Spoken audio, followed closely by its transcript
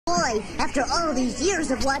joy. After all these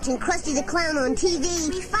years of watching Krusty the Clown on TV,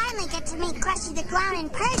 we finally get to meet Krusty the Clown in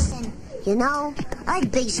person. You know, I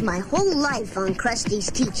base my whole life on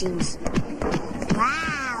Krusty's teachings.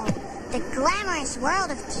 Wow, the glamorous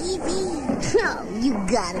world of TV. Oh, you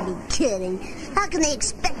gotta be kidding. How can they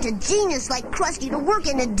expect a genius like Krusty to work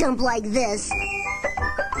in a dump like this?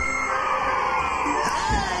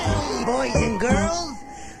 Hi, boys and girls.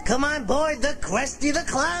 Come on board the Krusty the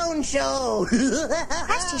Clown Show.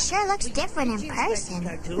 Krusty sure looks different in person.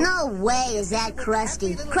 No way is that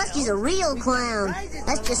Krusty. Krusty's a real clown.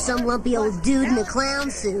 That's just some lumpy old dude in a clown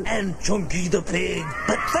suit. And Chunky the Pig.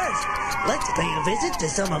 But first, let's pay a visit to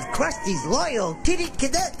some of Krusty's loyal kitty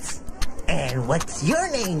cadets. And what's your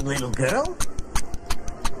name, little girl?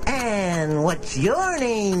 And what's your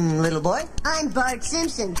name, little boy? I'm Bart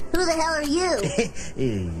Simpson. Who the hell are you?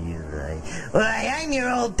 Why, I'm your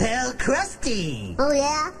old pal, Krusty. Oh,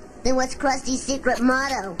 yeah? Then what's Krusty's secret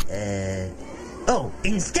motto?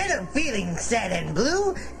 Instead of feeling sad and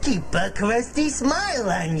blue, keep a Krusty smile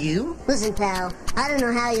on you. Listen, pal, I don't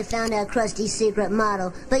know how you found out Krusty's secret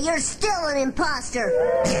motto, but you're still an imposter.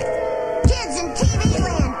 Kids in TV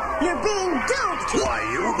land, you're being duped. Why,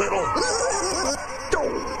 you little...